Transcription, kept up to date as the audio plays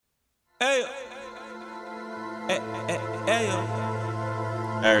Hey,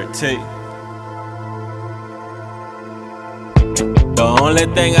 RT. The only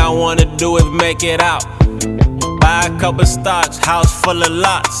thing I wanna do is make it out. Buy a couple stocks, house full of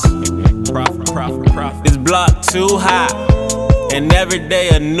lots. Profit. This block too high, and every day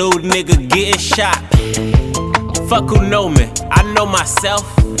a new nigga getting shot. Fuck who know me, I know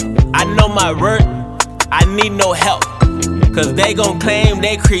myself. I know my worth, I need no help. Cause they gon' claim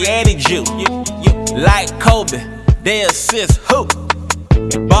they created you. Like Kobe, they assist who?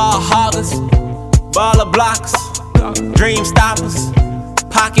 Ball hoggers, baller blockers, dream stoppers,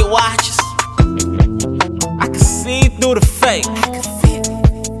 pocket watchers. I can see through the fake.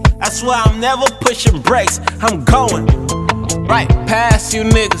 That's why I'm never pushing brakes. I'm going right past you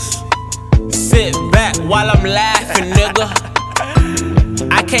niggas. Sit back while I'm laughing, nigga.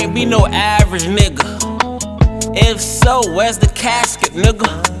 I can't be no average nigga. If so, where's the casket, nigga?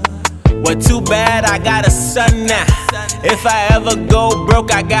 Well, too bad I got a son now. If I ever go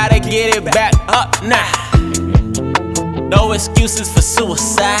broke, I gotta get it back up now. No excuses for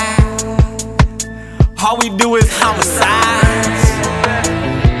suicide. All we do is homicides.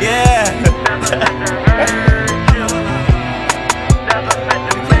 Yeah.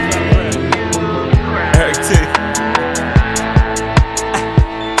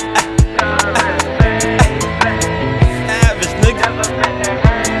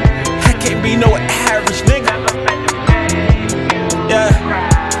 Be no average nigga. Yeah.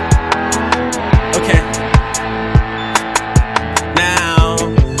 Okay. Now,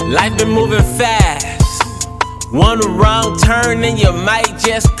 life been moving fast. One wrong turn and you might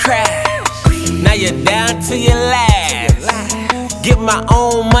just crash. Now you're down to your last. Get my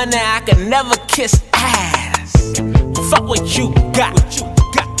own money, I can never kiss ass. Fuck what you got.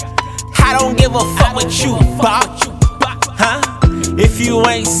 I don't give a fuck what you bought. Huh? If you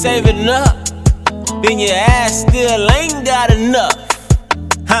ain't saving up, then your ass still ain't got enough.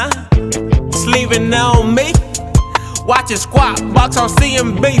 Huh? Sleeping on me, watching squat box on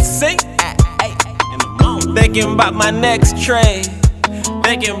CNBC. Thinking about my next trade,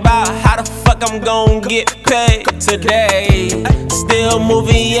 thinking about how the fuck I'm gon' get paid today. Still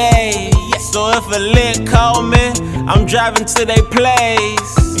moving, yay. So if a lick call me, I'm driving to they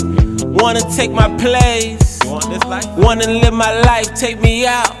place. Wanna take my place, wanna live my life, take me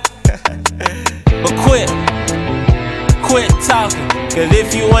out. But quit talking. Cause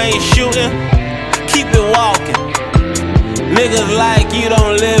if you ain't shooting, keep it walking. Niggas like you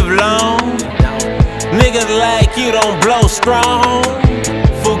don't live long. Niggas like you don't blow strong.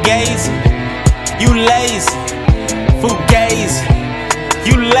 Fugazi, you lazy. Fugazi,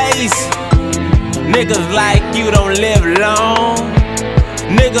 you lazy. Niggas like you don't live long.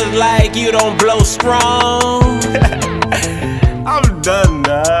 Niggas like you don't blow strong. I'm done,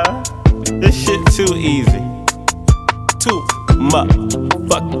 nah. This shit too easy. Too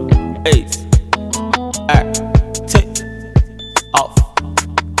motherfucking easy. Alright, take off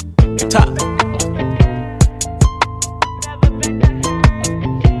top.